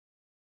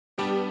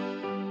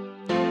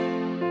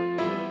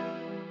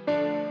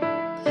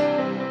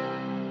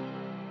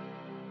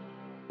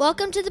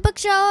Welcome to the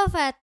bookshelf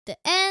at the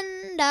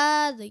end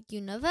of the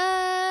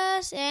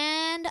universe,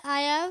 and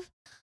I have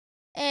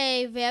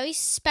a very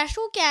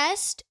special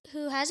guest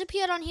who has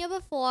appeared on here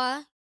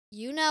before.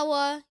 You know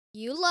her,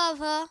 you love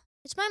her.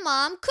 It's my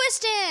mom,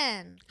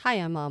 Kristen.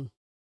 Hiya, Mom.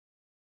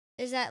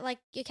 Is that like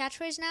your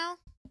catchphrase now?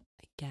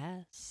 I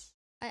guess.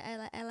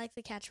 I like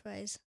the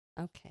catchphrase.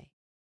 Okay.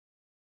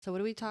 So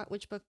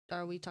which book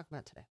are we talking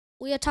about today?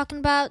 We are talking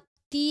about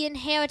The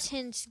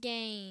Inheritance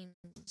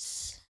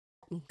Games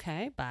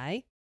Okay,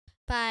 bye.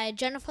 by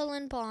Jennifer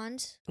Lynn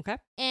Barnes. Okay.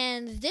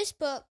 And this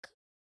book,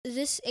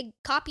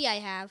 copy I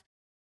have,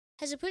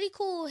 has a pretty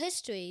cool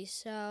history.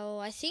 So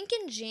I think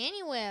in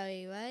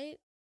January, right?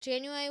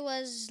 January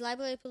was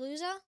Library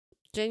Palooza?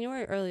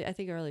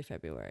 early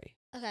February.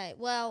 Okay,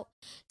 well,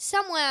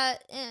 somewhere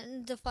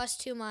in the first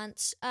 2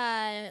 months,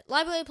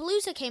 Library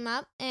Palooza came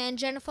up, and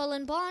Jennifer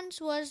Lynn Barnes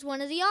was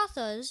one of the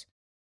authors.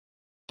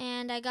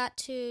 And I got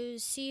to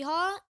see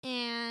her,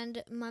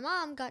 and my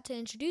mom got to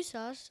introduce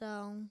her,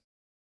 so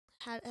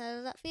how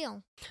does that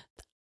feel?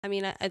 I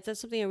mean, that's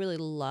something I really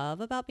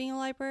love about being a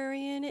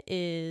librarian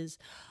is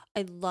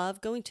I love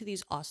going to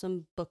these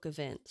awesome book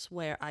events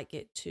where I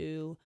get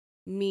to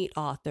meet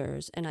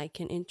authors and I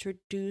can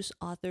introduce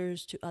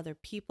authors to other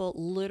people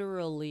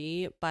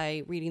literally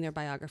by reading their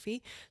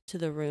biography to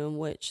the room,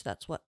 which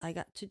that's what I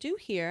got to do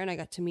here. And I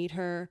got to meet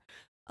her.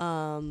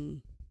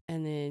 And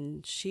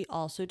then she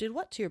also did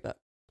what to your book?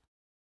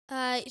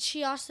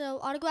 She also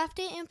autographed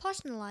it and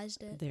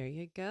personalized it. There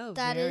you go.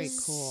 That Very is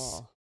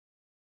cool.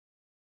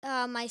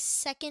 My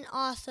second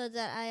author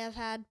that I have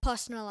had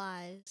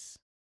personalized.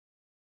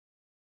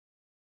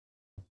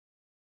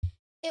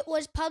 It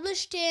was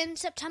published in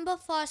September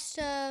 1st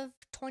of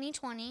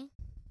 2020.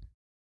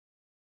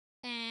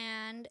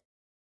 And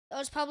it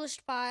was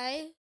published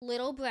by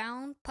Little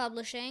Brown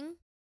Publishing.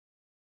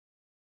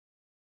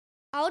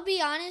 I would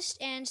be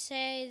honest and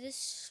say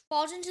this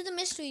falls into the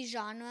mystery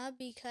genre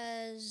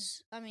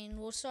because, I mean,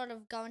 we'll sort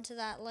of go into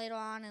that later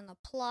on in the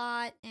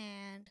plot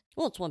and...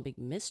 Well, it's one big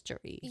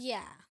mystery.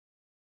 Yeah.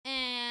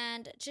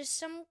 And just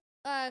some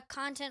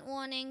content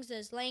warnings.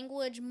 There's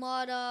language,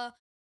 murder,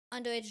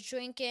 underage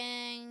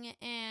drinking,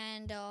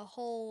 and a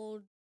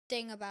whole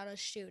thing about a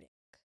shooting.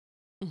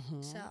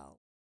 Mm-hmm. So...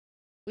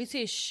 We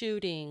say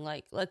shooting,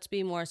 like, let's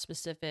be more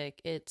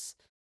specific. It's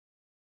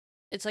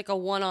like a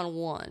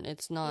one-on-one.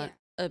 It's not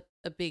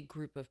a big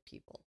group of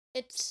people.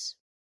 It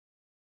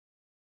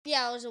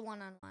was a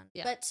one-on-one.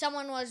 Yeah. But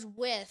someone was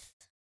with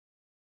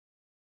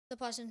the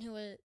person who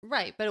was...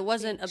 Right, but it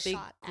wasn't a big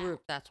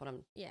group. At. That's what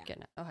I'm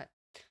getting at. Okay.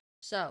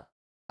 So,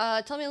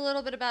 tell me a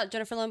little bit about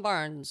Jennifer Lynn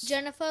Barnes.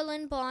 Jennifer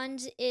Lynn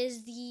Barnes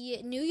is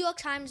the New York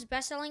Times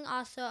bestselling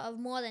author of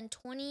more than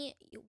 20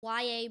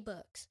 YA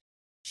books.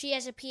 She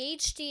has a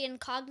PhD in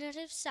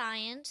cognitive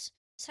science,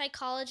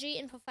 psychology,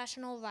 and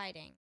professional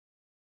writing.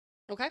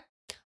 Okay.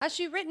 Has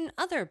she written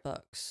other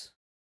books?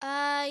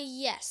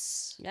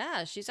 Yes.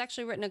 Yeah, she's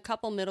actually written a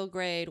couple middle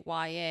grade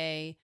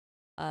YA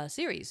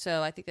series.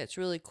 So I think that's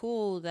really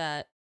cool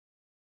that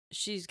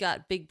she's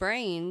got big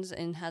brains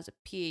and has a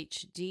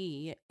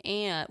PhD,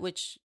 and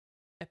which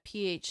a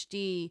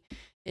PhD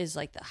is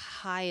like the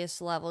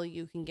highest level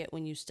you can get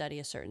when you study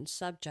a certain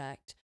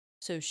subject.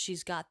 So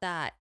she's got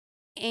that,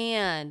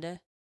 and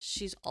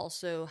she's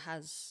also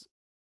has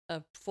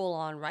a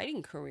full-on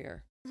writing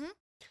career. Mm-hmm.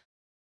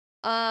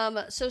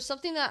 So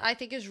something that I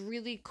think is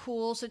really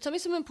cool. So tell me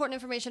some important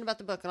information about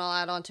the book, and I'll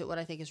add on to it what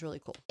I think is really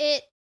cool.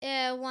 It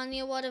won the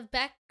award of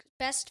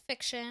Best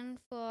Fiction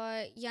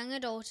for Young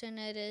Adult, and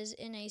it is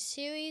in a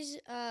series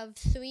of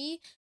 3,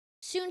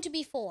 soon to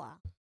be 4.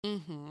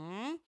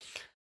 Mm-hmm.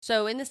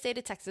 So in the state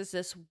of Texas,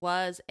 this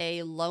was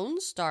a Lone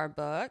Star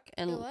book.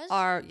 And it was?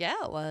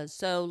 it was.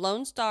 So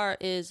Lone Star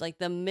is like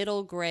the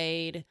middle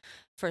grade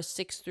for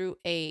 6 through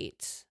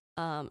 8.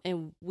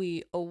 And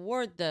we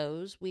award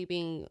those, we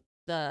being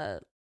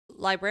the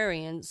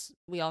librarians,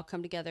 we all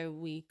come together,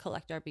 we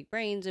collect our big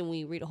brains, and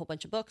we read a whole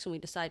bunch of books, and we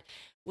decide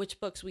which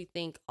books we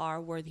think are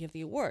worthy of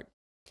the award.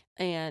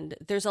 And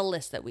there's a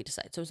list that we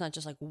decide. So it's not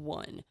just like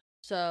one.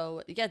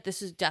 So, yeah,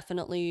 this is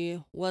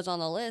definitely was on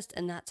the list,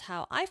 and that's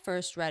how I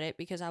first read it,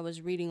 because I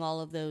was reading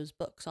all of those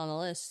books on the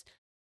list.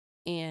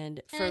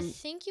 And I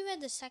think you read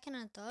the second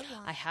and third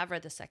one. I have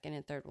read the second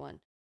and third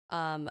one.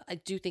 I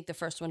do think the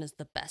first one is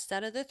the best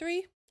out of the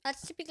 3.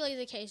 That's typically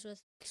the case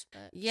with books.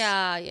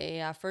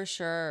 Yeah, for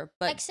sure.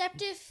 But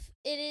except if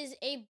it is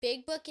a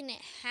big book and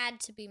it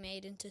had to be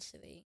made into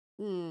 3.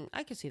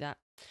 I can see that.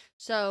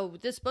 So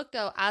this book,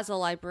 though, as a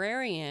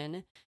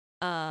librarian,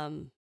 I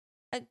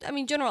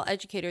mean, general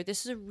educator,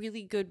 this is a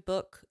really good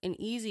book, an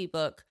easy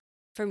book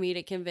for me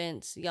to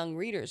convince young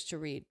readers to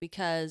read,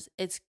 because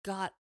it's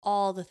got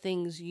all the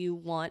things you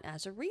want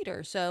as a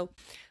reader. So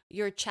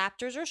your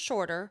chapters are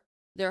shorter,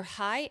 they're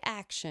high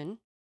action,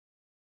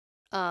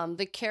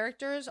 the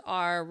characters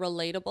are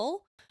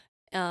relatable,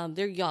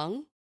 they're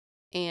young,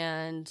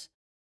 and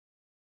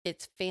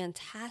it's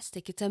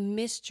fantastic. It's a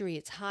mystery.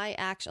 It's high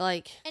action,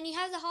 and you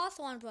have the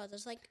Hawthorne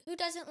brothers. Like, who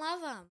doesn't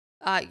love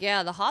them?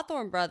 Yeah, the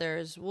Hawthorne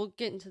brothers. We'll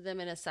get into them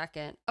in a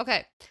second.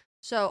 Okay,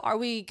 so are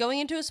we going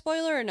into a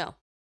spoiler or no?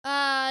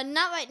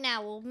 Not right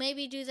now. We'll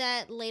maybe do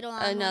that later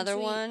on. Another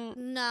one?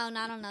 No,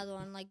 not another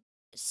one. Like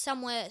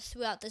somewhere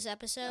throughout this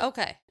episode.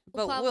 Okay,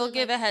 but we'll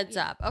give a heads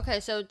up. Okay,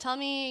 so give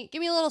me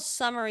a little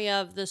summary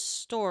of the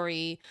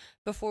story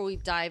before we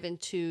dive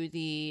into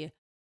the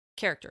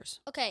characters.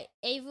 Okay,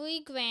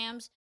 Avery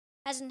Grams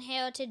has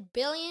inherited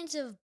billions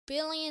of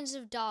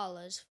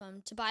dollars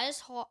from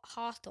Tobias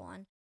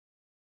Hawthorne,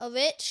 a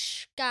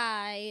rich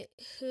guy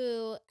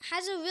who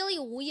has a really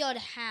weird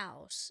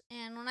house.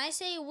 And when I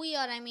say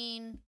weird, I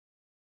mean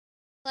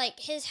like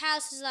his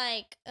house is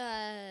like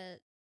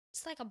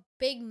it's like a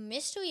big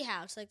mystery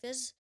house. Like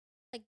there's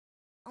like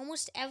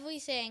almost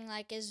everything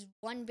like is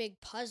one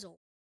big puzzle.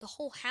 The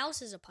whole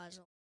house is a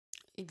puzzle.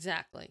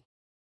 Exactly.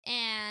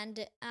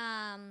 And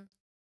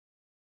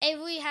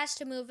Avery has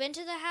to move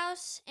into the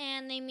house,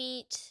 and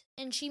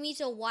she meets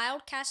a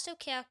wild cast of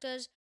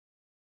characters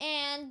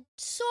and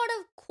sort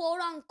of quote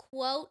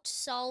unquote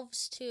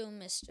solves 2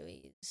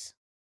 mysteries.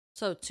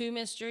 So 2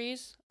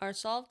 mysteries are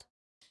solved?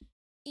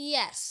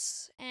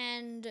 Yes.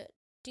 And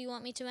do you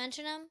want me to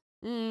mention them?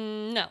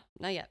 No,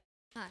 not yet.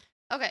 Huh.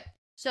 Okay.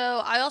 So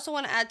I also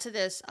want to add to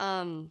this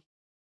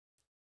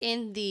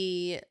in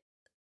the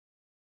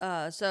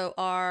so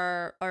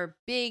our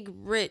big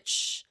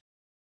rich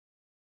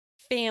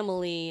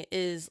family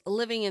is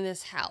living in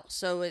this house.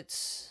 So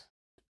it's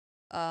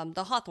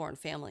the Hawthorne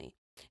family,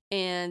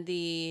 and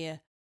the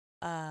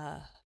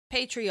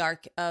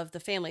patriarch of the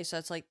family, so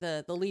it's like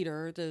the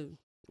leader, the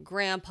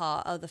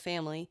grandpa of the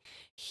family,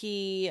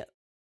 he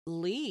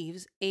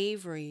leaves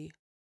Avery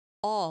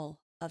all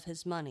of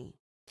his money.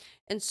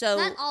 And so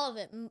not all of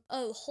it,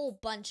 a whole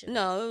bunch of it.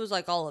 No, it was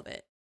like all of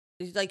it.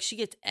 Like she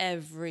gets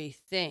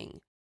everything.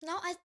 No,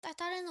 I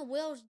thought in the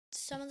will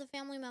some of the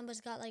family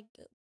members got like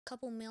a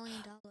couple $1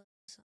 million.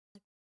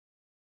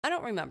 I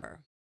don't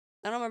remember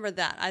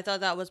that. I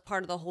thought that was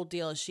part of the whole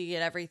deal, is she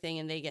get everything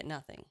and they get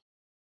nothing.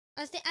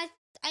 I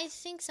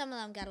think some of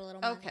them got a little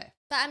money. Okay.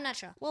 But I'm not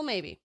sure. Well,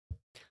 maybe.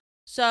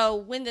 So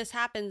when this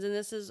happens, and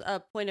this is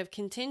a point of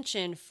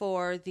contention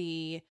for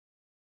the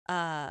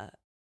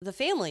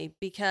family,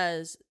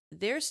 because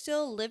they're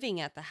still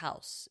living at the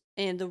house.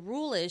 And the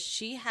rule is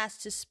she has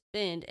to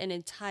spend an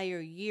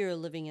entire year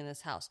living in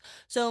this house.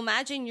 So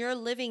imagine you're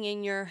living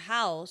in your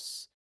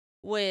house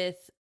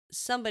with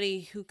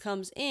somebody who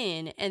comes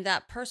in, and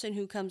that person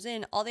who comes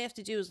in, all they have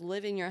to do is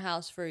live in your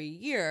house for a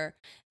year,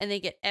 and they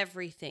get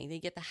everything. They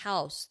get the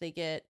house, they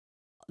get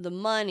the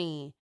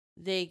money,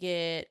 they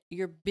get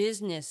your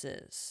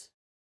businesses.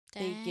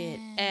 They get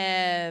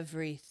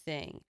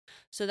everything.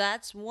 So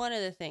that's one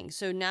of the things.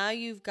 So now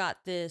you've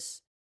got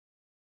this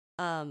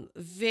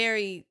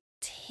very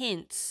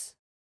tense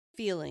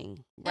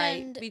feeling,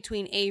 right,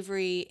 between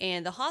Avery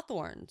and the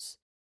Hawthorns.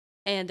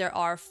 And there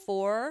are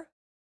 4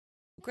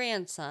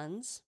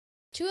 grandsons.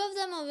 2 of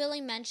them are really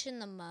mentioned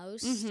the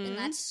most, and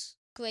that's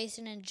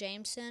Grayson and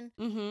Jameson.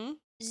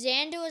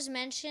 Xander was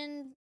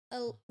mentioned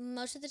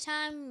most of the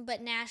time,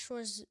 but Nash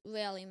was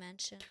rarely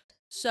mentioned.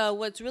 So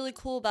what's really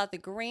cool about the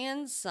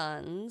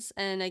grandsons,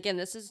 and again,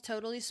 this is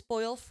totally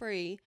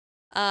spoil-free,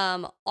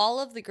 all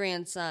of the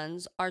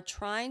grandsons are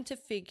trying to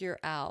figure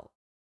out,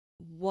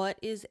 what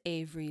is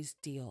Avery's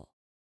deal?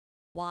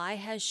 Why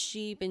has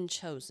she been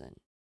chosen?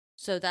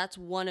 So that's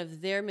one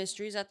of their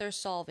mysteries that they're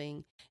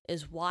solving,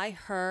 is why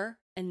her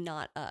and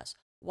not us?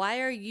 Why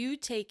are you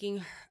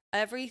taking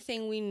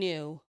everything we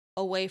knew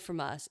away from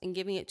us and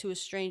giving it to a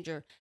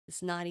stranger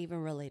that's not even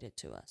related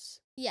to us?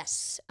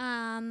 Yes.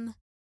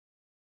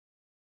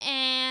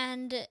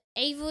 And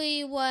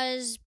Avery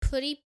was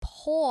pretty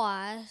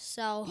poor,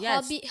 so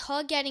yes,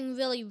 her getting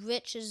really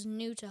rich is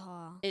new to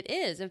her. It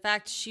is. In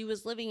fact, she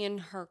was living in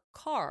her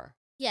car.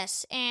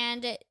 Yes,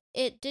 and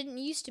it didn't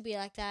used to be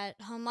like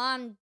that. Her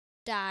mom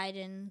died,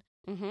 and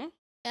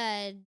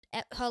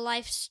her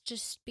life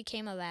just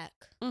became a wreck.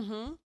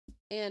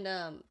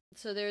 And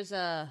so there's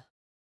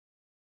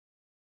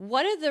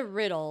one of the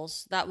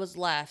riddles that was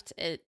left.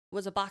 It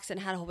was a box that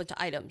had a whole bunch of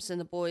items,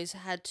 and the boys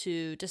had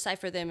to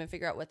decipher them and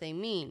figure out what they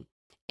mean.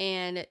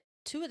 And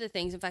 2 of the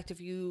things, in fact, if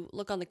you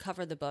look on the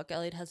cover of the book,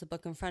 Elliott has a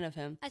book in front of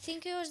him. I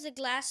think it was the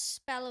glass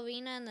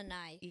ballerina and the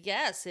knife.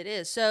 Yes, it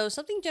is. So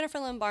something Jennifer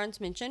Lynn Barnes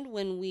mentioned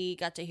when we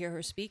got to hear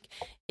her speak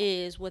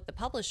is with the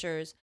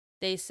publishers,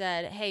 they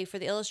said, hey, for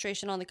the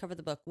illustration on the cover of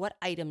the book, what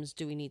items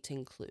do we need to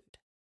include?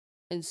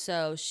 And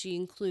so she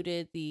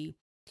included the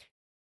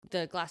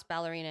glass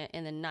ballerina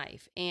and the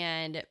knife.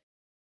 And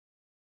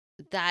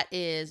that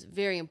is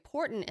very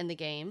important in the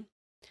game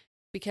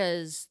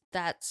because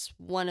that's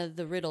one of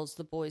the riddles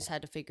the boys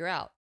had to figure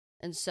out.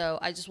 And so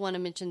I just want to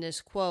mention this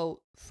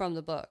quote from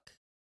the book.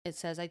 It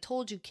says, I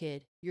told you,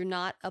 kid, you're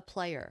not a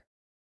player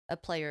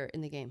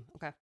in the game.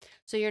 Okay.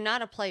 So you're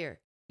not a player.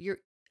 You're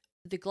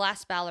the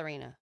glass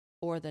ballerina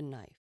or the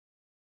knife.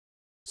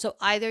 So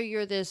either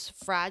you're this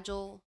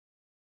fragile,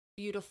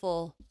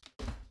 beautiful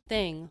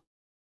thing,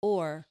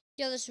 or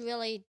you're this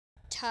really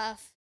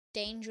tough,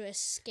 dangerous,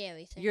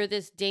 scary thing. You're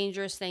this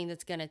dangerous thing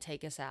that's going to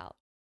take us out.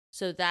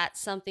 So that's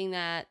something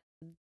that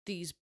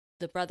the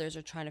brothers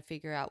are trying to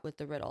figure out with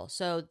the riddle.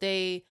 So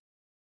they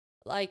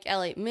like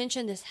Elliott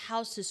mentioned, this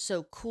house is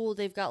so cool.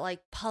 They've got like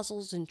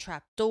puzzles and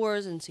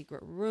trapdoors and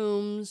secret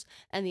rooms,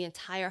 and the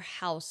entire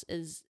house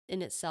is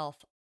in itself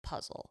a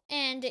puzzle.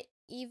 And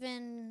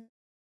even,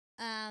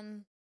 I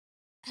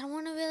don't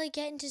want to really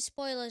get into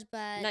spoilers,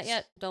 but Not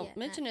yet. Don't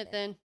mention it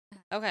then.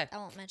 Okay. I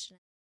won't mention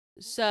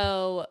it.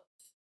 So,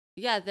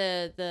 yeah,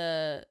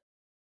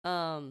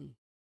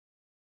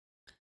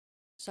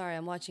 sorry,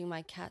 I'm watching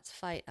my cats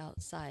fight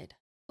outside.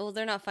 Well,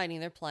 they're not fighting,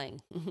 they're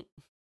playing.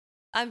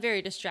 I'm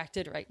very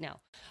distracted right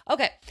now.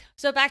 Okay,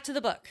 so back to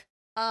the book.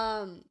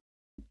 I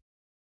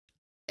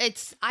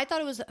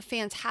thought it was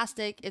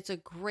fantastic. It's a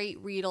great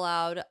read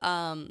aloud.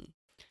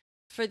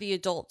 For the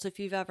adults, if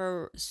you've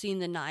ever seen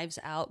the Knives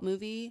Out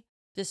movie,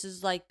 this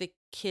is like the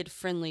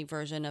kid-friendly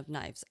version of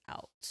Knives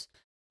Out.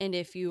 And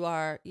if you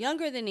are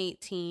younger than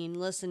 18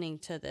 listening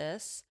to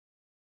this,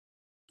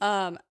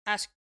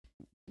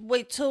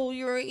 wait till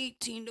you're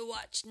 18 to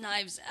watch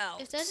Knives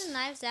Out. If there's a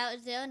Knives Out,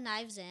 is there a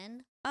Knives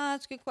In?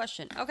 That's a good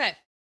question. Okay.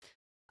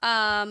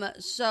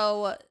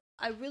 So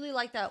I really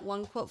like that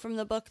one quote from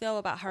the book, though,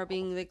 about her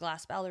being the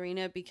glass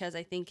ballerina, because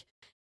I think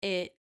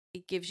it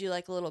gives you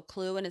like a little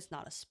clue, and it's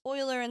not a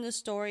spoiler in the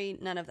story.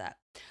 None of that.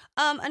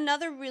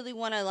 Another really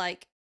one I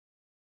like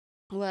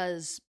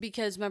was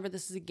because remember,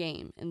 this is a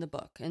game in the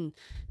book, and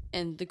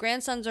the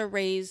grandsons are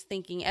raised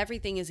thinking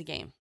everything is a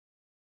game.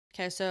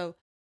 Okay, so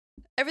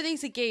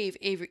everything's a game,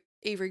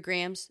 Avery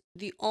Grams.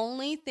 The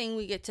only thing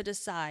we get to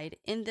decide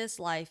in this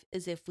life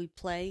is if we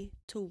play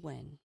to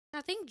win.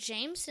 I think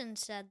Jameson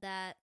said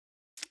that.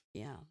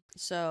 Yeah,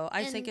 so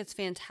I think it's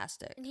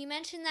fantastic. And he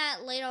mentioned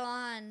that later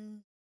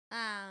on,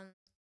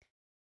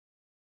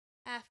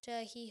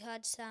 after he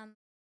had some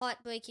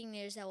heartbreaking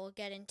news that we'll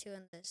get into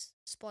in this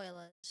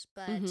spoilers.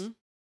 But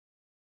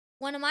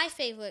one of my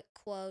favorite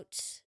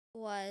quotes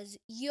was,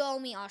 "You owe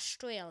me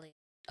Australia."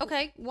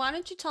 Okay, why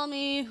don't you tell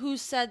me who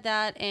said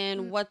that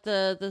and what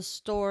the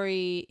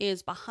story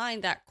is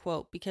behind that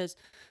quote? Because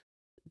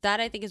that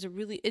I think is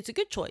it's a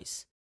good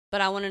choice.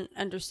 But I want to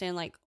understand,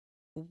 like,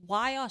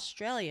 why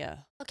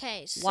Australia?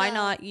 Okay, so why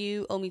not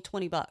you owe me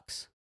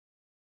 $20?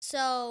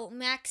 So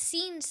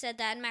Maxine said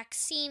that.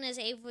 Maxine is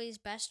Avery's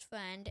best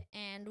friend,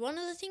 and one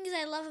of the things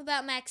I love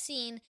about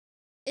Maxine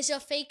is her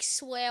fake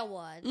swear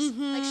words.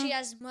 Like she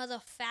has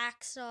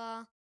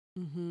motherfaxer.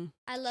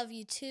 I love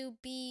you too,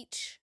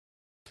 beach.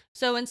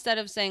 So instead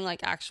of saying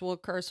like actual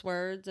curse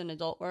words and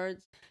adult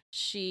words,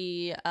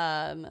 she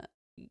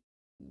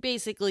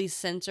basically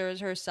censors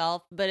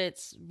herself, but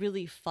it's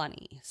really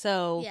funny.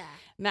 So yeah.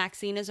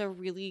 Maxine is a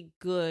really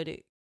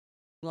good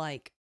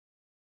like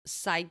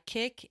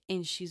sidekick,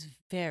 and she's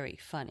very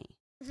funny.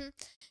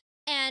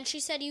 And she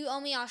said, "You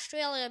owe me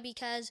Australia,"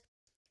 because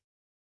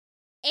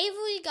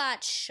Avery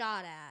got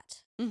shot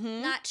at.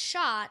 Not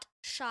shot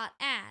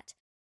at.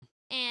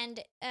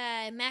 And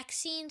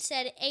Maxine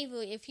said,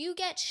 "Avery, if you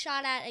get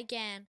shot at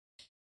again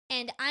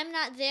and I'm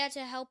not there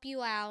to help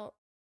you out,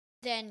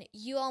 then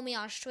you owe me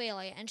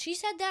Australia." And she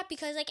said that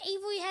because, like,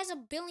 Avery has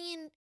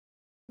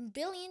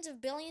billions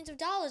of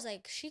dollars.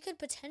 Like, she could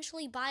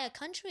potentially buy a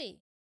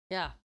country.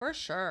 Yeah, for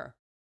sure.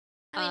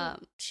 I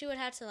mean, she would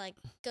have to, like,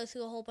 go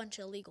through a whole bunch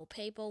of legal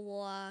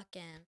paperwork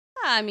and...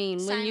 I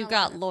mean, when you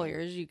got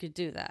lawyers, you could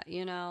do that,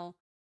 you know?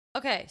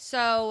 Okay,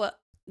 so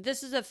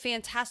this is a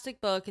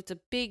fantastic book. It's a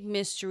big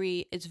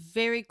mystery. It's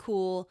very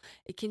cool.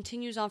 It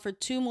continues on for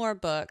 2 more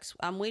books.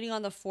 I'm waiting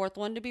on the 4th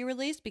one to be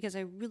released because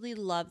I really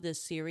love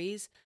this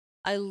series.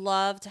 I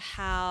loved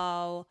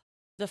how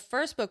the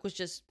first book was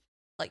just,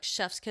 like,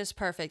 chef's kiss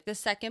perfect. The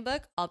second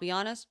book, I'll be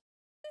honest,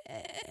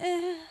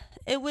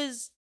 it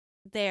was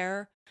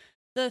there.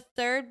 The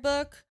third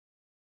book,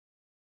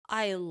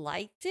 I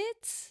liked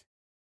it,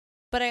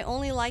 but I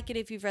only like it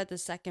if you've read the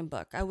second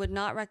book. I would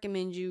not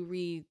recommend you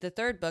read the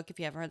third book if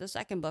you haven't read the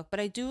second book,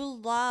 but I do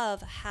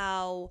love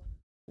how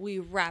we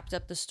wrapped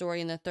up the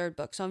story in the third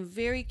book. So I'm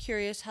very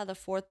curious how the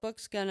 4th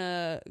book's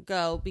gonna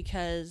go,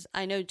 because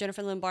I know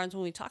Jennifer Lynn Barnes,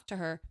 when we talked to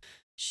her,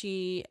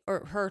 she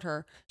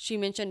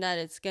mentioned that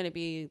it's gonna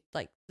be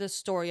like the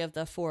story of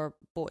the 4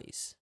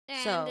 boys.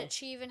 And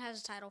she even has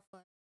a title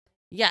for it.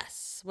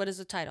 Yes. What is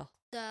the title?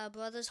 The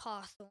Brothers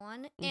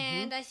Hawthorne,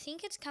 and I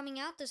think it's coming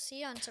out this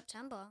year in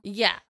September.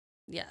 Yeah,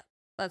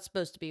 that's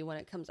supposed to be when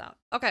it comes out.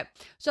 Okay,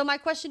 so my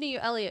question to you,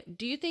 Elliott,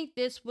 do you think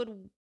this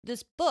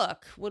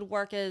book would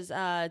work as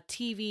a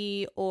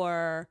TV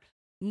or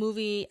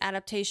movie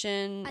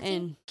adaptation? I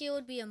think it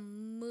would be a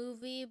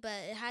movie, but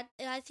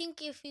I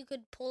think if you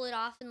could pull it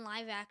off in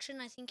live action,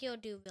 I think it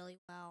would do really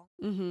well.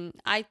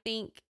 I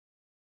think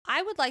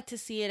I would like to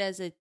see it as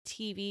a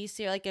TV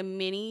series, like a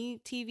mini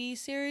TV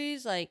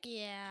series, like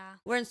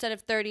where instead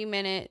of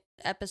 30-minute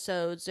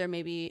episodes, there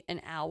may be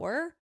an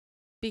hour,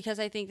 because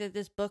I think that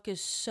this book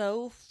is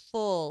so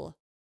full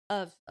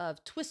of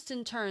twists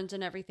and turns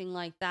and everything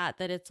like that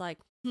it's like,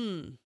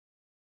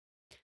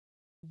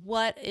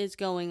 what is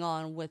going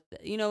on with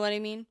it? You know what I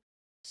mean?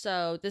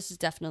 So this is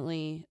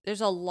definitely,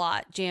 there's a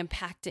lot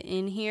jam-packed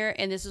in here,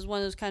 and this is one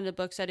of those kind of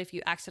books that if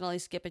you accidentally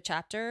skip a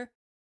chapter,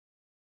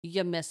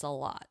 you miss a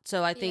lot.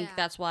 So I think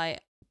that's why,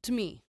 to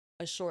me,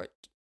 a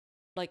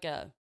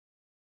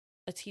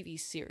a TV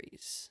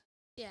series.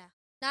 Yeah.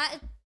 Not a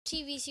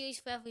TV series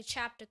for every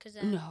chapter, because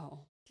then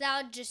No.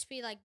 that would just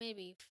be like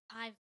maybe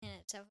 5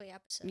 minutes every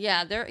episode.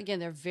 Yeah,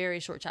 they're very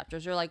short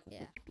chapters. They're like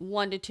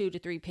 1 to 2 to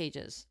 3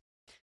 pages.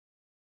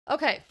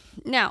 Okay,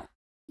 now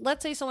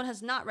let's say someone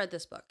has not read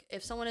this book.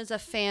 If someone is a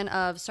fan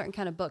of certain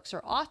kind of books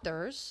or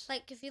authors,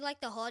 like if you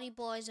like the Hardy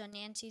Boys or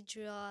Nancy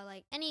Drew, or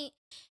like any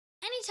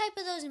type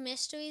of those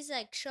mysteries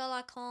like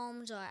Sherlock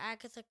Holmes or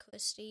Agatha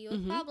Christie, you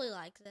would probably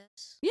like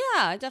this. Yeah,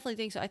 I definitely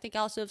think so. I think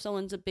also if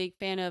someone's a big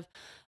fan of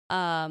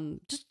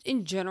just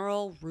in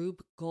general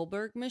Rube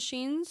Goldberg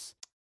machines,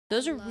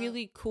 those are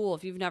really cool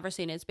if you've never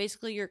seen it. It's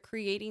basically you're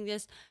creating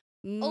this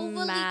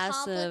overly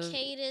massive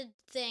complicated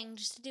thing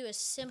just to do a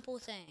simple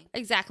thing.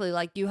 Exactly,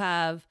 like you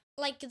have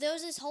like there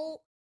was this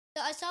whole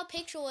I saw a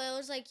picture where it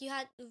was like you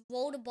had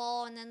rolled a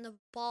ball and then the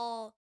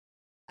ball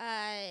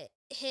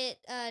hit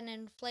an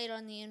inflator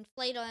and the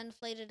inflator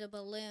inflated a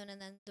balloon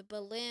and then the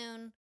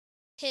balloon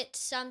hit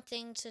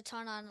something to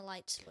turn on a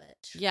light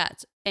switch. Yeah,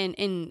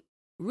 and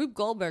Rube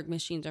Goldberg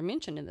machines are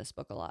mentioned in this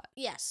book a lot.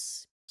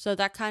 Yes. So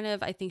that kind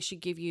of, I think,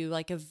 should give you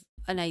like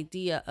an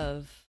idea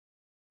of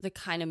the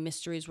kind of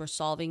mysteries we're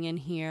solving in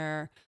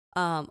here.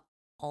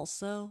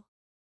 Also,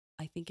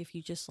 I think if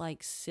you just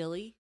like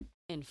silly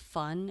and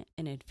fun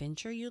and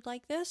adventure, you'd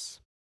like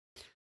this.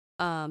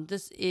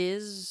 This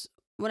is,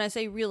 when I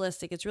say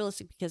realistic, it's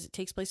realistic because it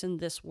takes place in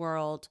this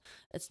world.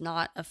 It's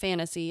not a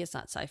fantasy. It's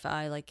not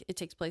sci-fi. Like, it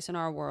takes place in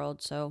our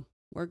world. So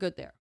we're good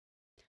there.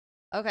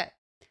 Okay.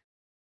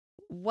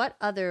 What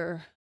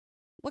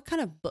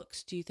kind of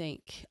books do you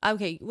think?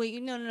 Okay,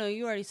 wait, no,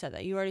 you already said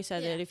that. You already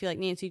said that if you like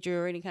Nancy Drew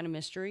or any kind of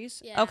mysteries.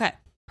 Yeah. Okay,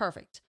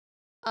 perfect.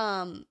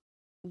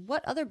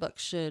 What other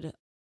books should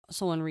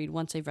someone read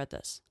once they've read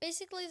this?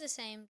 Basically the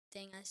same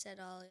thing I said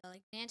earlier,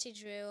 like Nancy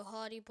Drew,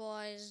 Hardy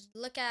Boys,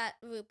 look at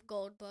Rube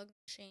Goldberg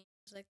machines,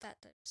 like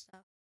that type of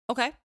stuff.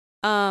 Okay.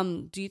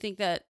 Do you think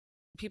that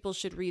people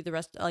should read the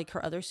rest, like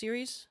her other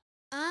series?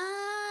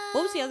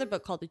 What was the other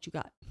book called that you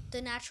got?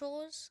 The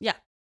Naturals? Yeah.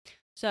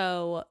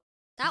 So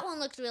that one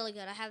looked really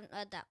good. I haven't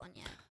read that one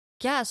yet.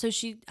 Yeah, so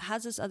she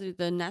has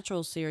the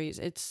Natural series.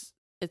 It's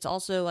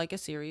also like a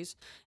series,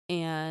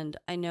 and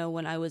I know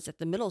when I was at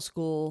the middle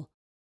school,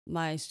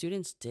 my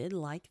students did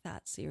like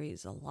that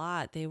series a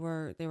lot. They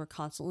were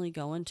constantly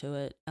going to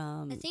it.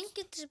 I think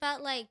it's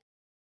about like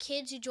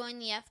kids who join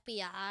the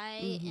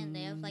FBI and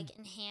they have like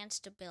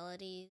enhanced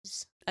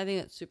abilities. I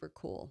think that's super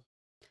cool.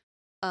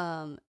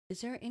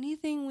 Is there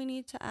anything we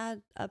need to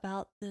add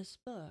about this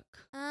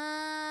book?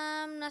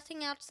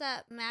 Nothing else.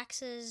 That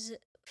Max's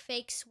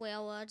fake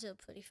swear words are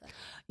pretty funny.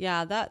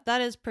 Yeah,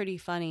 that is pretty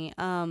funny.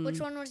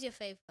 Which one was your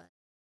favorite?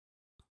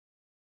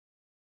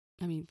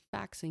 I mean,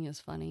 faxing is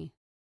funny.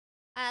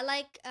 I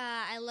like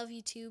I Love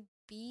You Too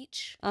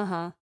Beach.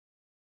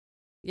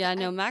 Yeah,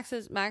 no, Max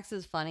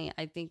is funny.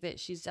 I think that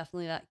she's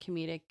definitely that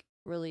comedic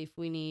relief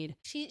we need.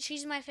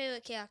 She's my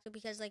favorite character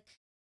because like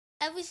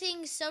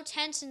everything's so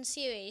tense and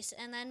serious,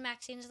 and then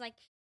Maxine's like,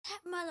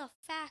 that mother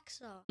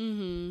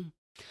faxer.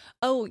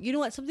 Oh, you know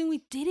what? Something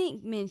we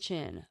didn't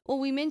mention. Well,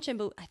 we mentioned,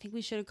 but I think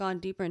we should have gone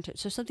deeper into it.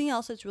 So something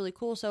else that's really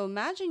cool. So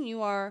imagine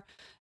you are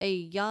a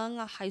young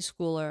high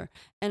schooler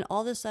and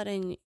all of a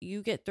sudden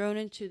you get thrown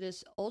into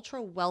this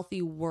ultra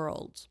wealthy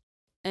world.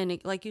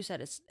 And like you said,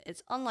 it's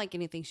unlike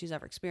anything she's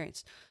ever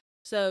experienced.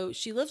 So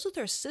she lives with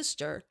her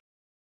sister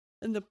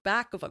in the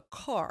back of a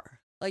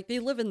car. Like they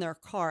live in their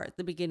car at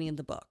the beginning of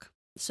the book.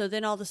 So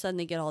then all of a sudden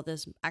they get all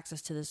this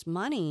access to this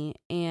money,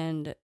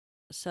 and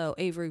so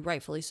Avery,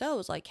 rightfully so,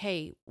 is like,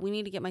 hey, we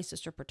need to get my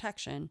sister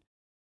protection.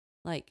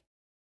 Like,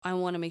 I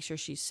want to make sure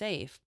she's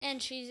safe.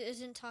 And she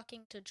isn't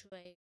talking to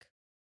Drake.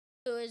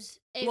 Who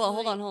is Avery. Well,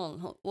 hold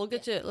on. We'll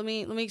get to it. Let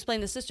me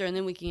explain the sister, and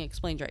then we can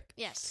explain Drake.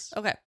 Yes.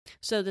 Okay.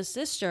 So the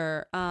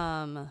sister,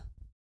 I'm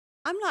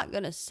not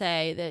going to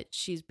say that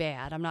she's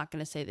bad. I'm not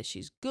going to say that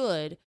she's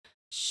good.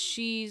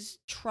 She's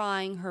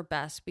trying her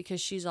best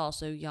because she's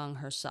also young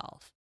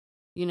herself.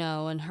 You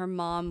know, and her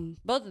mom,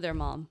 both of their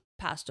mom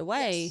passed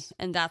away. Yes.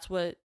 And that's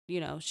what,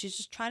 she's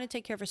just trying to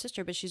take care of her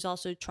sister, but she's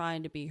also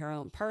trying to be her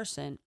own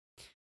person.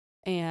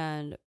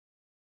 And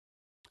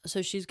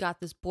so she's got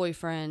this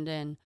boyfriend,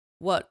 and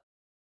what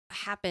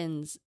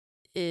happens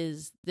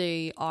is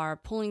they are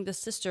pulling the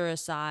sister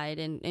aside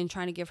and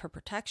trying to give her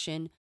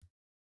protection.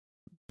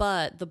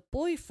 But the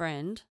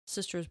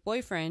sister's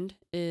boyfriend,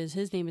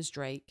 his name is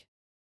Drake.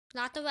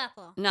 Not the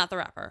rapper. Not the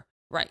rapper.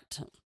 Right.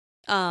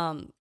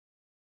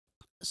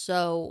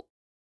 So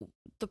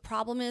the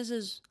problem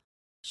is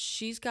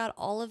she's got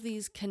all of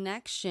these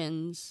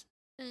connections.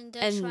 And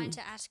they're trying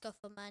to ask her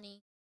for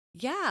money.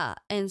 Yeah.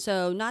 And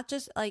so not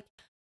just like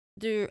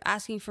they're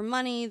asking for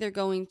money, they're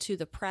going to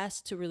the press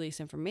to release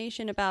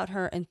information about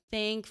her. And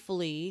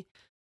thankfully,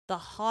 the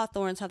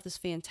Hawthorns have this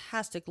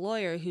fantastic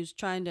lawyer who's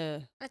trying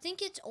to... I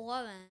think it's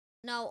Oren.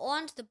 No,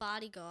 Oren's the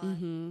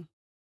bodyguard.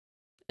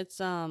 It's,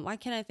 why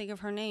can't I think of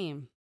her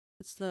name?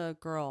 It's the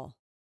girl.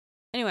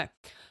 Anyway,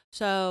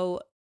 so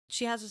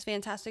she has this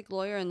fantastic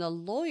lawyer, and the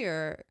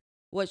lawyer,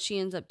 what she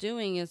ends up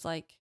doing is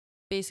like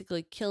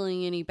basically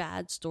killing any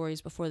bad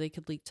stories before they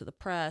could leak to the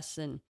press.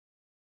 And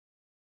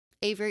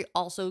Avery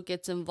also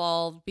gets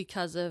involved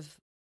because of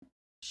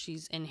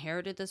she's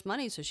inherited this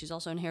money, so she's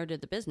also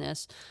inherited the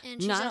business.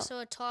 And she's also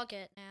a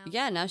target now.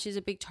 Yeah, now she's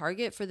a big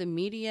target for the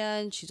media,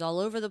 and she's all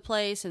over the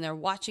place, and they're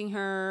watching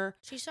her.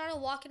 She started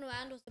walking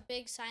around with a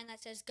big sign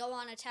that says, "Go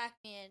on, attack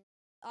me,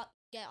 and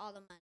get all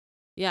the money."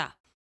 Yeah.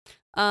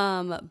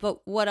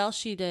 But what else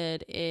she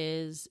did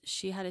is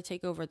she had to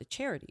take over the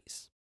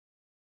charities.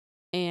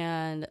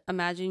 And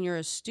imagine you're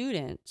a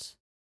student,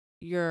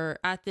 you're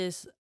at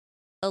this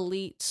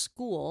elite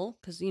school,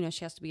 because,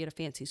 she has to be at a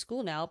fancy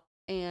school now,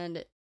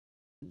 and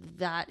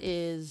that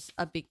is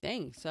a big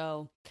thing.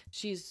 So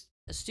she's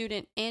a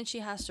student and she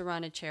has to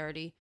run a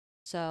charity.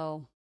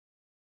 So,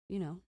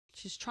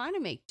 she's trying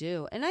to make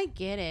do. And I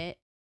get it.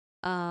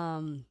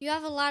 You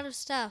have a lot of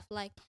stuff.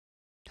 Like,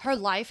 her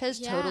life has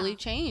totally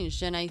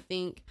changed. And I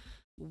think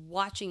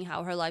watching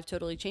how her life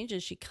totally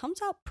changes, she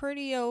comes out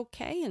pretty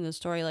okay in the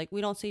story. Like,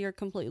 we don't see her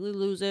completely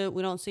lose it.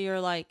 We don't see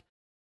her, like,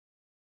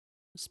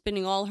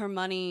 spending all her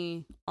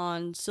money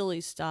on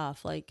silly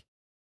stuff. Like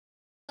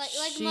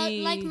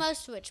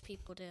most rich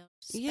people do.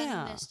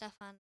 Spending their stuff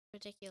on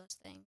ridiculous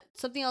things.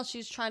 Something else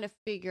she's trying to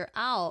figure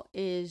out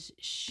is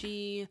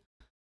she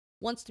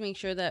wants to make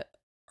sure that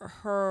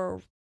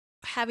her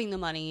having the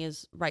money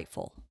is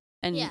rightful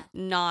and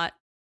not,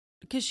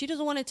 because she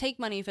doesn't want to take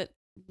money if it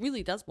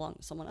really does belong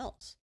to someone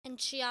else. And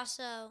she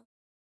also,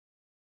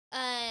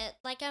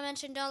 like I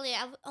mentioned earlier,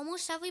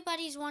 almost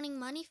everybody's wanting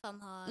money from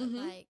her.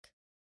 Mm-hmm.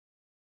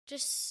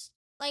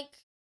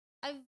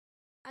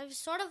 I've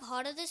sort of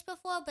heard of this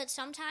before, but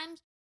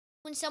sometimes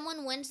when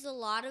someone wins the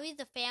lottery,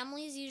 the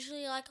family is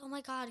usually like, "Oh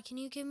my God, can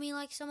you give me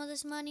like some of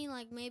this money?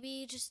 Like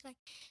maybe just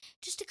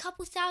a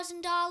couple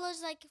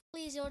 $1,000, like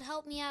please, it would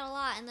help me out a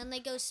lot." And then they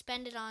go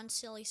spend it on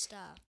silly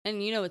stuff.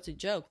 And it's a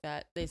joke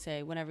that they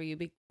say whenever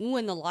you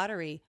win the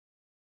lottery,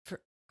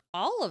 for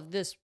all of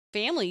this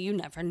family you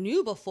never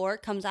knew before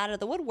comes out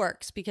of the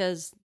woodworks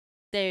because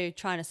they're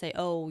trying to say,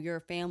 "Oh, you're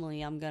a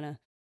family.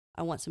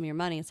 I want some of your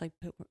money." It's like,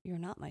 but you're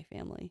not my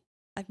family.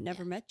 I've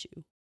never met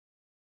you.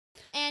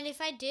 And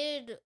if I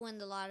did win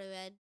the lottery,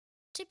 I'd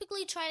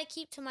typically try to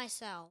keep to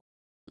myself.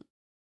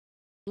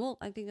 Well,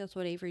 I think that's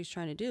what Avery's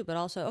trying to do. But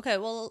also, okay,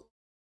 well,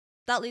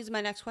 that leads to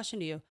my next question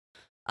to you.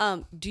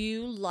 Do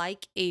you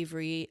like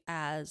Avery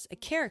as a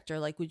character?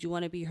 Like, would you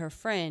want to be her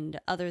friend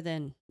other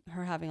than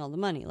her having all the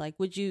money? Like,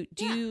 do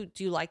you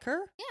like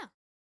her? Yeah.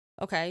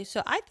 Okay,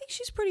 so I think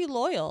she's pretty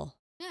loyal.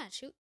 Yeah,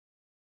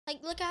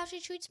 look how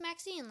she treats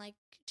Maxine. Like,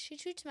 she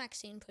treats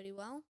Maxine pretty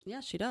well. Yeah,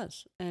 she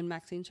does. And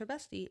Maxine's her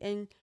bestie.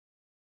 And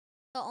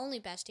the only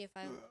bestie, if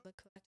I remember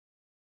correctly.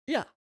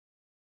 Yeah.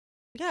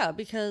 Yeah,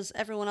 because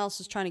everyone else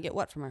is trying to get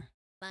what from her?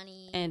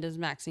 Money. And does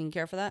Maxine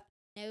care for that?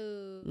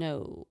 No.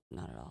 No,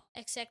 not at all.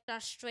 Except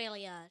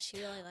Australia. She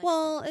really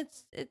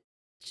likes that.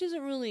 She's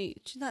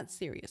not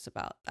serious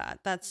about that.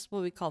 That's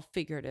what we call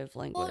figurative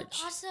language.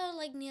 Well, also,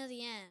 like, near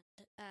the end,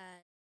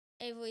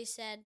 Avery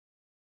said,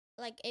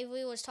 like,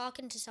 Avery was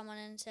talking to someone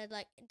and said,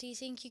 like, "Do you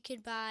think you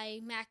could buy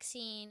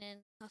Maxine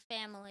and her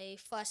family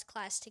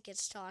first-class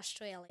tickets to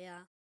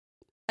Australia?"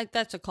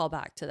 That's a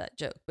callback to that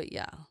joke, but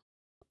yeah.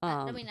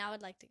 I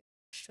would like to go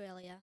to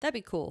Australia. That'd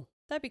be cool.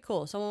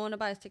 Someone want to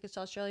buy us tickets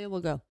to Australia?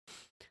 We'll go.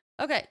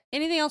 Okay,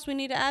 anything else we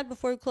need to add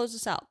before we close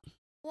this out?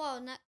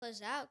 Well, not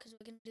close out, because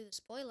we're going to do the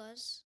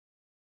spoilers.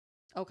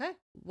 Okay.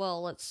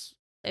 Well,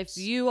 if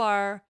you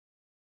are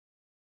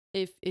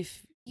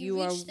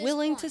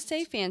willing to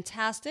stay,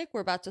 fantastic.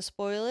 We're about to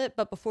spoil it,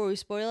 but before we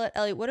spoil it,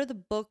 Elliott, what are the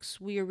books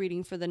we are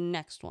reading for the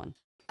next one?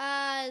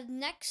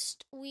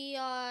 Next we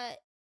are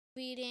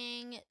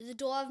reading The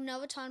Door of No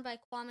Return by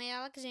Kwame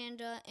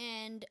Alexander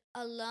and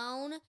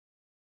Alone.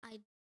 I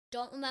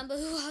don't remember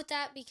who wrote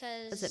that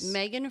because... Is it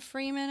Megan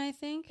Freeman, I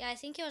think? Yeah, I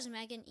think it was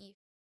Megan E.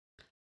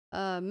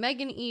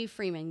 Megan E.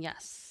 Freeman,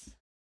 yes.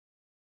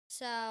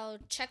 So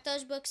check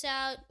those books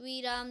out,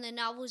 read them. The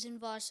novel's in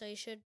verse, so you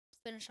should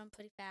finish them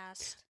pretty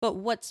fast. But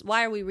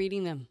why are we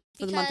reading them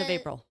for the month of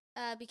April?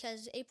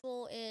 Because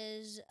April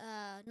is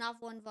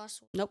novel and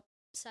verse. Nope.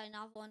 Sorry,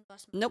 novel and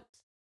verse. Nope.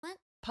 What?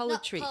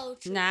 Poetry. No,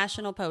 poetry.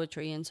 National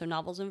poetry. And so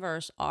novels and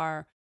verse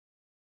are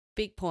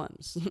big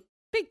poems.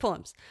 Big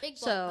poems.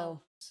 Poems.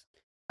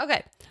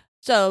 Okay.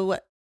 So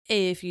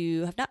if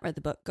you have not read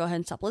the book, go ahead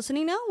and stop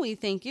listening now. We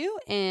thank you.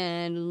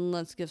 And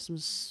let's give some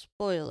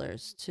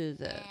spoilers to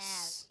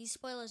this. Yeah, these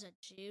spoilers are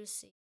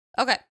juicy.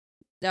 Okay.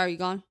 Are you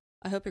gone?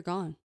 I hope you're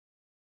gone.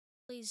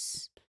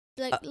 Please,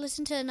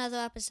 listen to another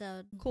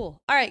episode.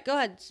 Cool. All right, go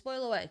ahead.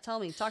 Spoil away. Tell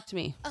me. Talk to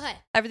me. Okay.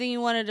 Everything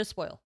you wanted to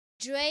spoil.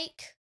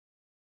 Drake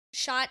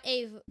shot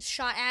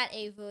at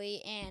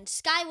Avery, and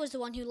Sky was the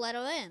one who let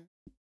her in.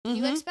 Did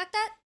you expect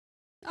that?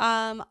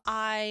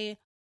 I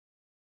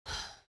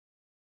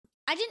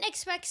didn't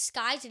expect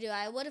Sky to do it.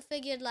 I would have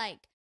figured,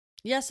 like...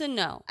 Yes and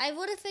no. I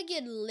would have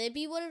figured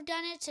Libby would have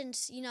done it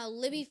since,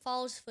 Libby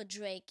falls for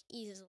Drake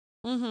easily.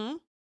 Mm-hmm.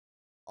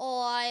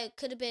 Or it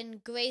could have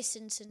been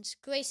Grayson since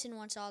Grayson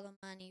wants all the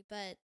money.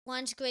 But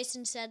once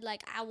Grayson said,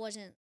 like, I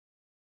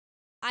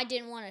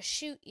didn't want to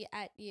shoot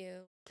at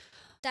you.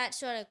 that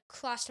sort of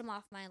crossed him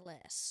off my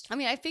list. I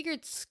mean, I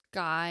figured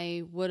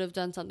Sky would have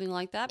done something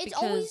like that It's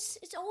always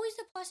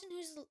the person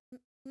who's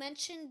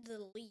mentioned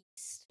the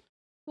least.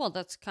 Well,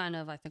 that's kind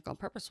of, I think, on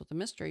purpose with the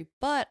mystery.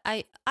 But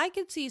I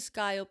could see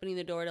Sky opening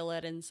the door to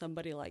let in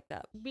somebody like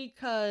that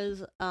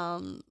because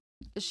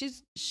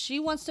she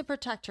wants to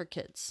protect her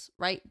kids,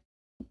 right?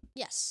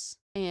 Yes.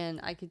 And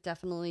I could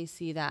definitely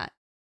see that.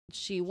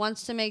 She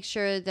wants to make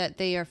sure that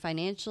they are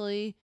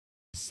financially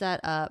set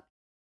up.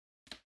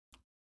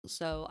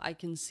 So I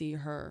can see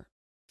her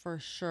for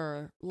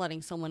sure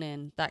letting someone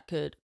in that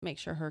could make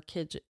sure her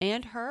kids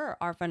and her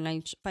are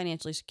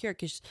financially secure,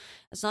 because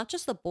it's not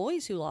just the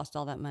boys who lost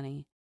all that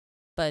money,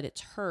 but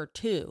it's her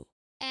too.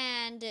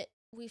 And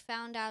we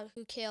found out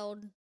who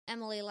killed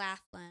Emily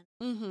Laughlin.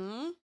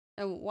 Mm-hmm.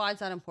 And why is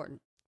that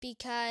important?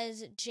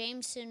 Because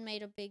Jameson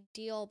made a big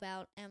deal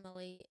about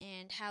Emily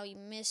and how he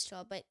missed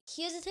her. But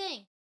here's the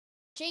thing.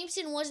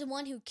 Jameson was the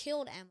one who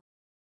killed Emily.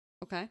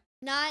 Okay.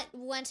 Not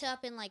went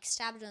up and,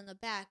 stabbed her in the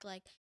back.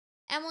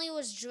 Emily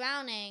was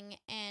drowning,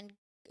 and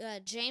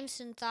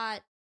Jameson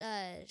thought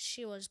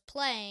she was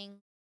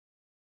playing,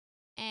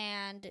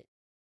 and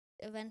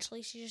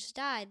eventually she just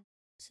died.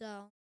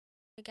 So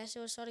I guess it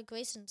was sort of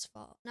Jason's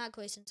fault.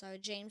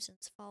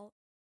 Jameson's fault.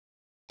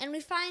 And we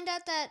find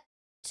out that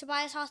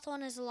Tobias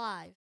Hawthorne is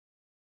alive.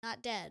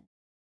 Not dead.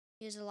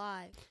 He is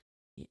alive.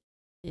 He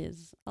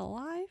is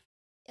alive?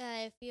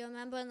 If you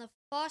remember in the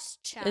first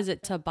chapter... Is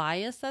it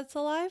Tobias that's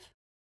alive?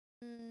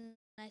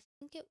 I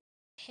think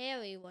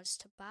Harry was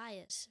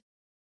Tobias.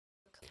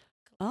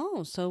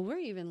 Oh, so we're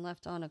even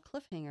left on a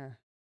cliffhanger.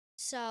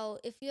 So,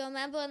 if you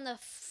remember in the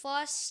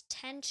first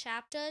 10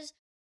 chapters,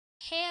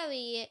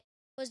 Harry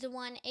was the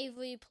one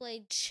Avery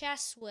played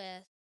chess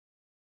with.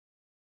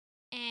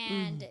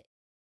 And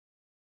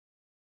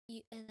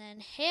and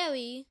then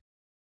Harry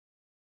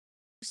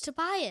was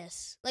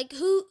Tobias.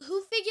 Who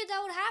figured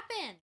that would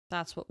happen?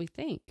 That's what we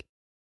think.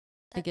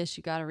 I guess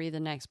you got to read the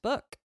next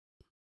book.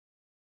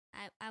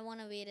 I want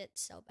to read it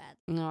so bad.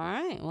 All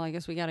right. Well, I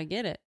guess we got to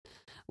get it.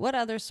 What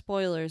other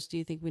spoilers do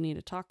you think we need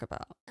to talk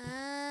about?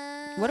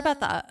 What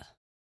about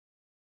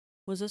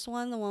was this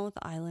one the one with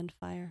the island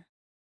fire?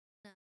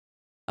 No.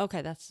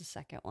 Okay, that's the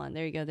second one.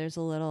 There you go. There's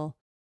a little...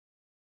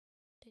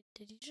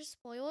 Did you just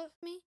spoil it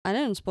for me? I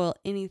didn't spoil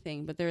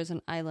anything, but there is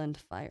an island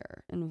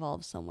fire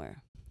involved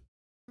somewhere.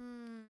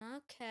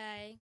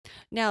 Okay.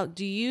 Now,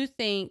 do you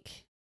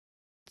think...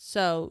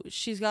 So,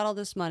 she's got all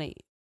this money.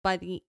 By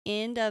the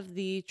end of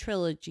the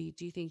trilogy,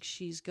 do you think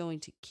she's going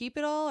to keep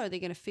it all? Or are they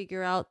going to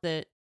figure out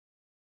that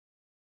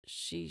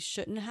she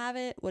shouldn't have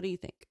it? What do you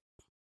think?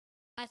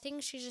 I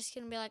think she's just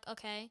going to be like,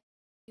 okay,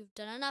 you've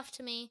done enough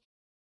to me.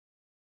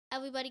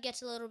 Everybody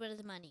gets a little bit of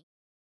the money.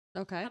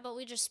 Okay. How about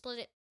we just split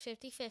it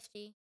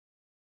 50-50?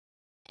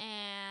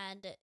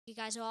 And you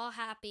guys are all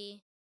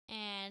happy.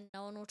 And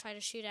no one will try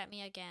to shoot at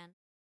me again.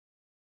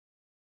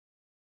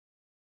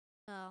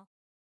 So...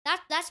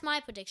 That's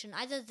my prediction.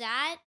 Either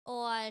that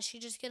or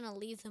she's just going to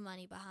leave the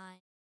money behind.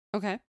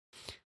 Okay.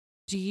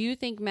 Do you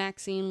think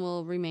Maxine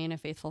will remain a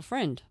faithful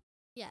friend?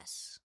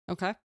 Yes.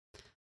 Okay.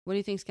 What do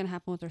you think is going to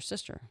happen with her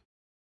sister?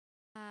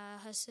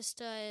 Her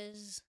sister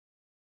is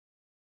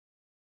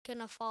going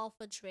to fall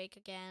for Drake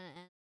again,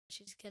 and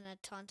she's going to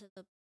turn to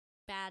the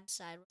bad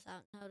side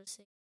without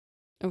noticing.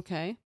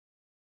 Okay.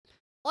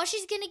 Or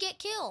she's going to get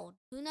killed.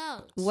 Who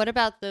knows? What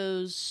about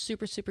those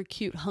super, super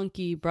cute,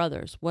 hunky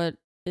brothers? What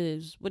do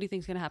you think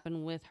is going to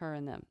happen with her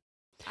and them?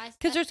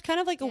 Because there's kind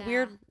of a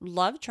weird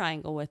love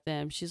triangle with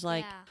them. She's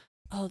like,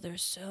 oh, they're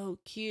so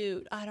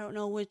cute. I don't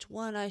know which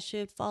one I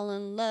should fall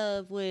in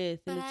love with.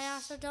 But I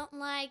also don't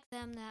like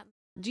them that much.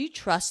 Do you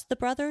trust the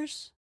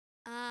brothers?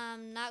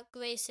 Not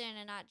Grayson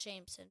and not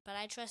Jameson, but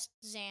I trust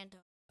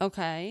Xander.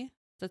 Okay.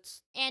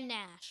 And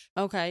Nash.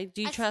 Okay.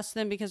 Do you trust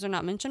them because they're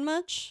not mentioned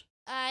much?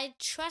 I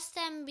trust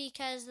them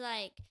because,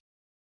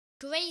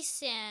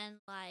 Grayson,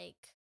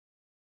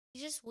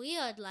 he's just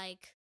weird,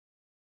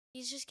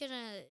 he's just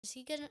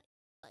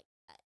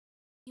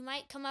he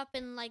might come up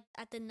and,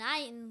 at the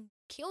night and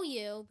kill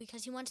you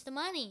because he wants the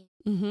money.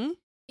 Mm-hmm.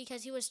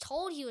 Because he was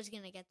told he was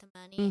going to get the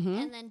money. Mm-hmm.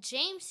 And then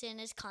Jameson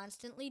is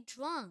constantly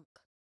drunk.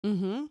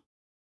 Mm-hmm.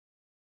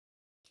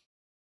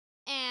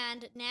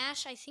 And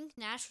Nash, I think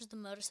Nash was the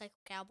motorcycle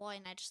cowboy,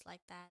 and I just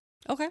like that.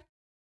 Okay.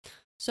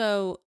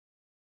 So,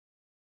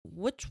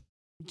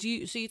 so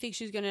you think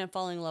she's going to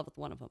fall in love with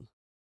one of them?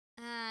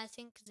 I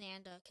think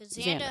Xander, because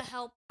Xander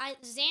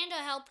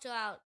helped her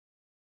out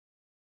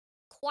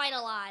quite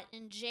a lot,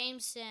 and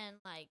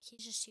Jameson,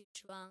 he's just too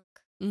drunk.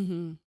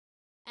 Mm-hmm.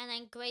 And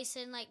then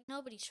Grayson,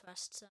 nobody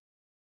trusts him.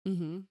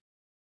 Mm-hmm.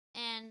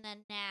 And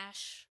then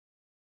Nash,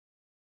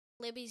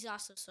 Libby's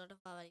also sort of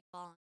already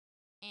fallen,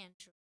 and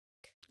drunk.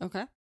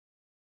 Okay.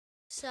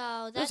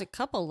 So there's a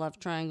couple love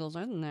triangles,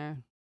 aren't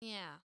there?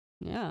 Yeah.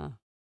 Yeah.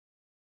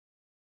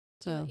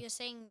 So you're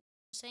saying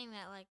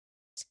that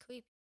it's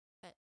creepy,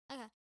 but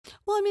okay.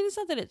 Well, I mean, it's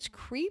not that it's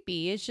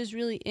creepy. It's just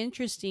really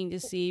interesting to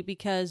see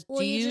because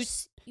you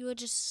were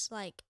just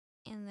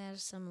and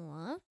there's some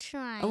love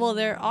triangles. Well,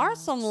 there are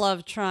some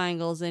love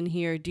triangles in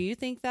here. Do you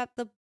think that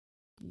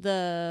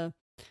the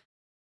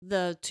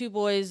the two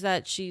boys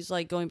that she's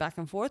like going back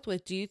and forth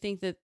with, do you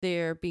think that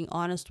they're being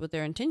honest with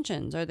their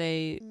intentions? Are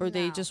they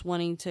No. just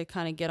wanting to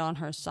kind of get on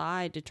her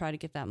side to try to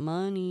get that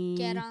money?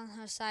 Get on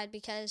her side,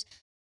 because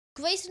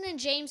Grayson and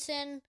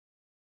Jameson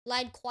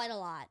lied quite a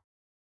lot.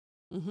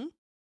 Mm-hmm.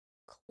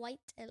 Quite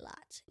a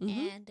lot.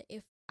 Mm-hmm. And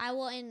if I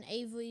were in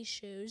Avery's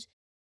shoes,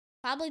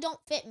 probably don't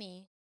fit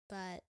me,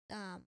 but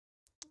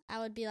I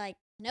would be like,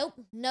 nope,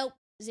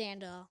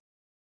 Xander.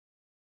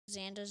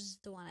 Xander's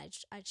the one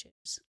I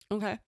choose.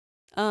 Okay.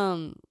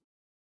 So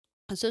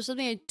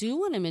something I do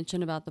want to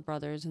mention about the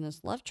brothers and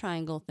this love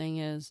triangle thing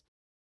is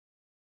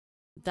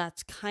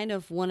that's kind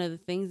of one of the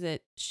things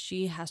that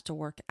she has to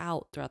work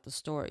out throughout the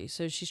story.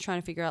 So she's trying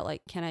to figure out,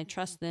 like, can I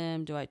trust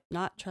them? Do I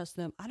not trust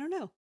them? I don't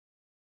know.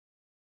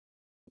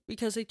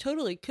 Because they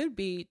totally could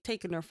be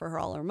taking her for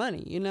all her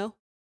money, you know?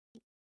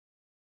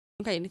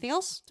 Okay, anything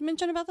else to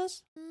mention about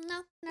this?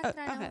 No, not that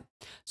I know. Okay.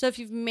 So if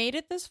you've made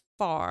it this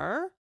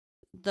far,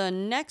 the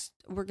next,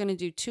 we're going to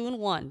do 2 and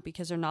 1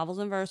 because their novels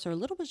and verse are a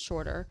little bit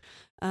shorter.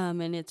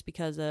 And it's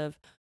because of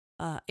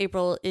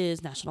April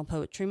is National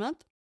Poetry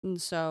Month.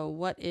 And so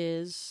what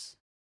is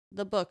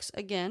the books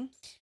again?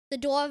 The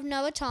Door of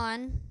No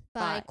Return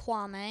by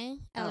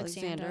Kwame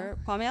Alexander.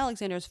 Kwame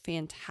Alexander is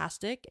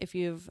fantastic. If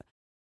you've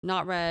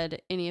not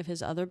read any of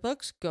his other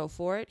books, go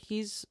for it.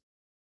 He's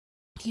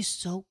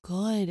so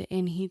good,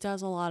 and he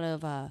does a lot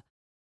of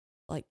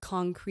like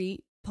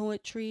concrete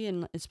poetry,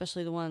 and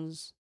especially the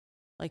ones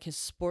like his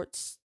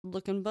sports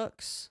looking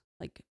books.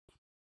 Like,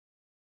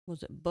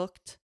 was it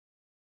Booked?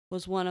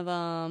 Was one of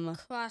them.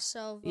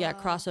 Crossover. Yeah,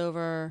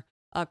 Crossover.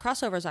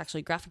 Crossover is actually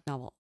a graphic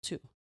novel too.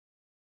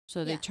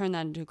 So they turned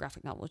that into a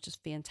graphic novel, which is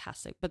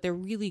fantastic. But they're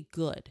really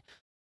good.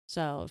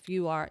 So if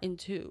you are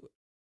into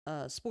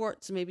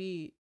sports,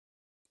 maybe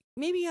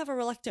you have a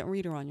reluctant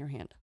reader on your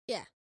hand.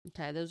 Yeah.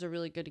 Okay, those are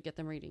really good to get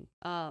them reading.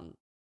 And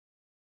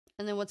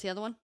then what's the other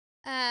one?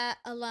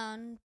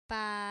 Alone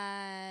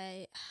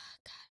by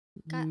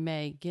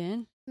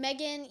Megan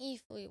E.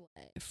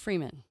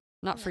 Freeman.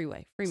 Not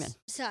Freeway. Freeman.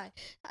 Sorry.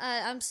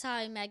 I'm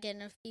sorry,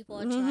 Megan, if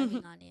people are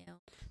driving on you.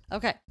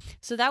 Okay.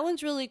 So that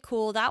one's really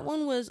cool. That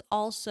one was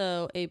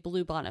also a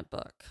Bluebonnet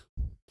book.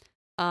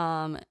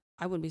 I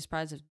wouldn't be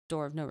surprised if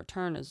Door of No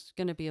Return is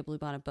going to be a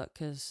Bluebonnet book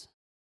because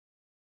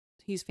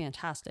he's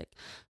fantastic.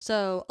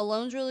 So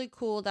Alone's really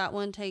cool. That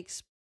one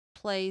takes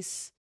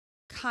place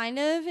kind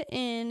of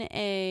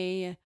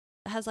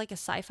has like a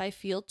sci-fi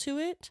feel to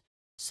it.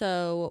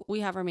 So we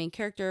have our main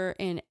character,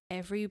 and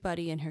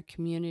everybody in her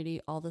community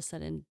all of a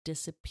sudden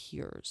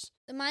disappears.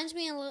 It reminds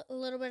me a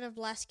little bit of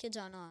Last Kids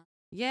on Earth.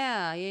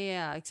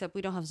 Yeah. Except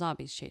we don't have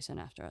zombies chasing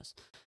after us.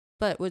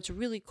 But what's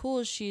really cool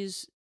is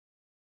she's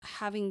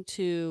having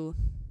to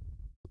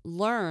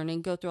learn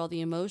and go through all the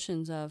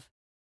emotions of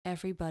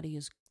everybody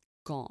is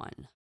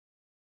gone.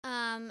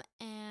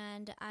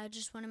 And I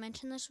just want to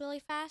mention this really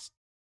fast.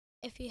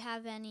 If you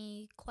have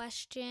any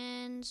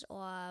questions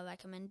or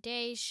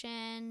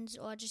recommendations,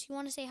 or just you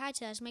want to say hi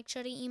to us, make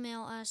sure to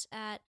email us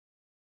at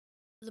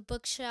the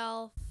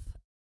bookshelf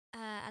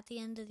at the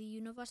end of the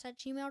universe at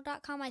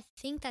gmail.com. I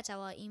think that's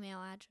our email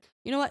address.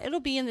 You know what? It'll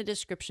be in the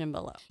description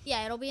below.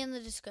 Yeah, it'll be in the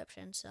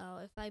description. So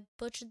if I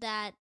butchered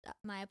that,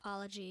 my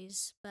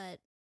apologies. But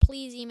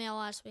please email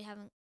us. We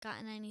haven't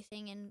gotten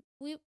anything, and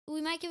we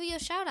might give you a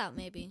shout out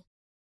maybe.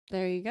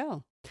 There you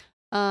go.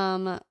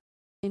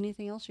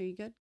 Anything else? Are you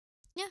good?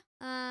 Yeah.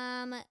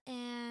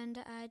 And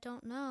I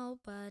don't know,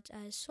 but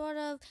I sort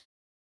of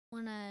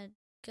want to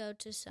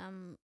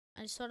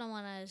I sort of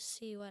want to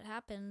see what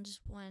happens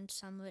when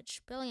some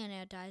rich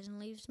billionaire dies and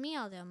leaves me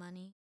all their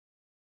money.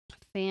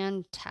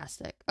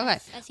 Fantastic. Okay.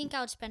 I think I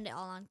would spend it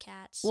all on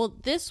cats. Well,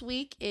 this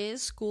week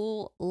is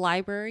school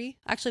library.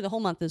 Actually, the whole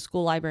month is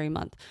school library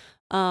month.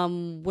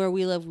 Where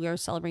we live, we are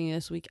celebrating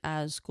this week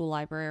as School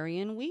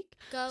Librarian Week.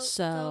 Go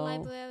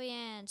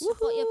librarians.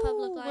 Support your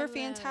public library. We're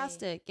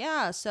fantastic.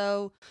 Yeah.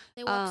 So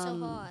they work so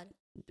hard.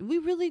 We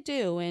really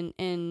do.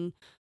 And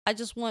I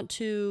just want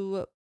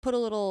to put a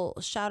little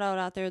shout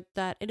out there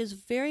that it is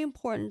very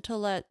important to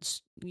let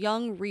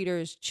young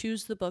readers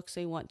choose the books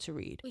they want to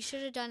read. We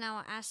should have done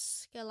our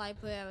Ask a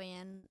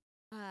Librarian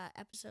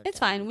episode. It's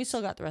fine. We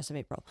still got the rest of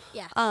April.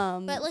 Yeah.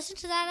 But listen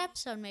to that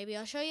episode maybe.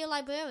 I'll show you a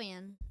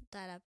librarian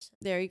that episode.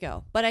 There you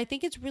go. But I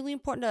think it's really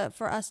important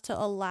for us to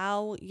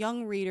allow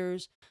young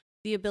readers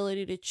the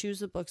ability to choose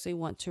the books they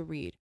want to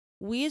read.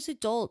 We as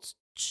adults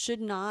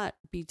should not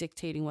be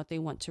dictating what they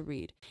want to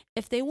read.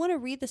 If they want to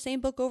read the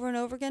same book over and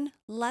over again,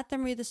 let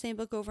them read the same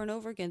book over and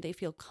over again. They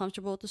feel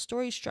comfortable with the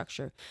story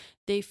structure.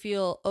 They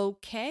feel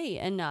okay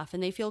enough,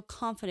 and they feel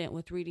confident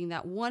with reading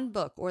that one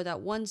book or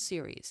that one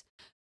series.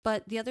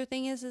 But the other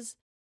thing is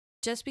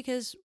just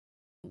because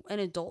an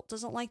adult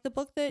doesn't like the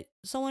book that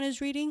someone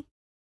is reading,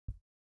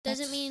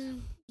 doesn't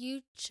mean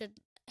you should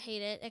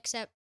hate it,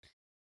 except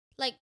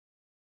like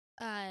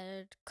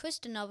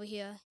Kristen over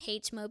here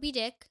hates Moby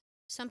Dick.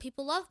 Some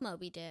people love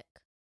Moby Dick.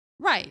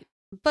 Right.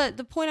 But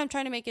the point I'm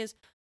trying to make is,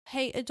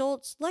 hey,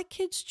 adults, let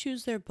kids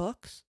choose their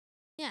books.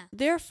 Yeah.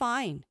 They're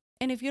fine.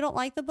 And if you don't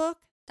like the book,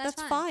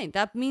 that's fine.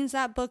 That means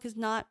that book is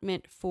not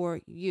meant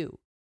for you.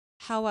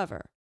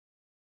 However,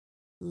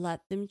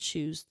 let them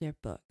choose their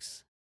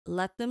books.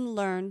 Let them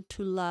learn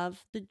to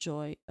love the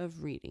joy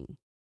of reading,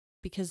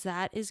 because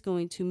that is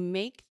going to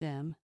make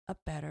them a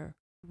better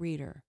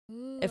reader.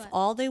 Ooh, If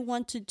all they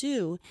want to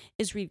do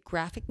is read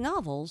graphic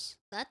novels,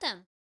 let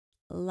them.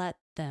 Let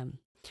them.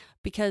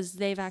 Because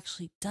they've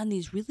actually done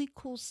these really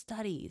cool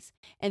studies.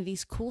 And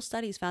these cool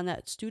studies found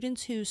that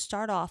students who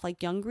start off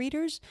like young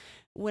readers,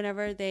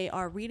 whenever they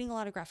are reading a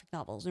lot of graphic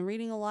novels and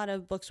reading a lot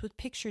of books with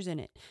pictures in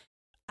it,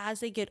 as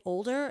they get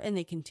older and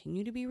they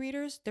continue to be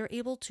readers, they're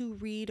able to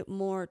read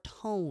more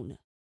tone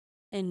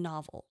in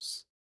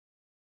novels.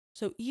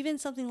 So even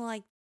something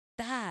like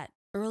that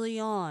early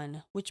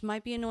on, which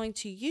might be annoying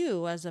to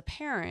you as a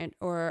parent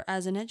or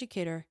as an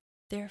educator,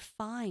 they're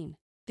fine.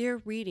 They're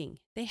reading.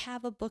 They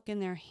have a book in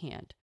their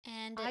hand.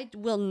 And I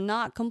will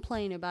not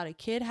complain about a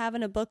kid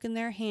having a book in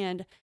their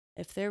hand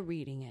if they're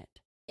reading it.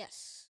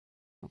 yes.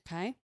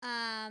 Okay?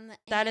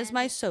 That is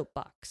my and-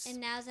 soapbox. And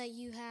now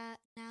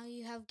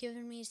you have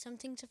given me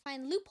something to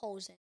find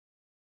loopholes in.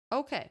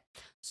 Okay.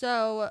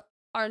 So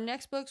our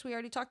next books we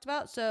already talked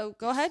about. So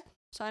go ahead,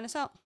 sign us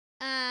out.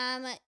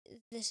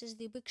 This is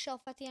the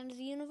bookshelf at the end of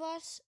the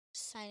universe.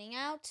 Signing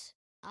out.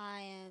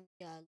 I am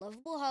your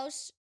lovable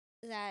host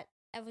that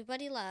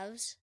everybody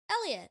loves,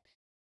 Elliott.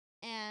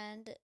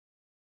 And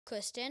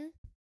Kristen,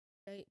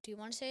 do you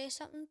want to say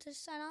something to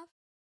sign off?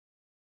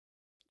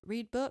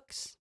 Read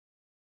books.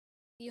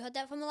 You heard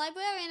that from a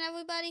librarian,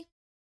 everybody.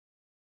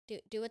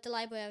 Do what the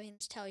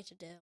librarians tell you to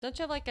do. Don't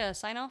you have like a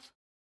sign off?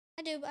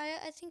 I do, but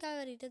I think I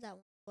already did that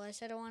one. Well, I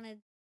said I wanted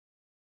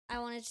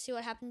to see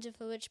what happens if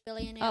a rich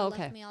billionaire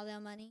left me all their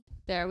money.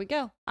 There we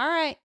go. All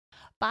right.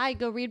 Bye.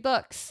 Go read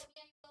books.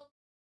 Okay.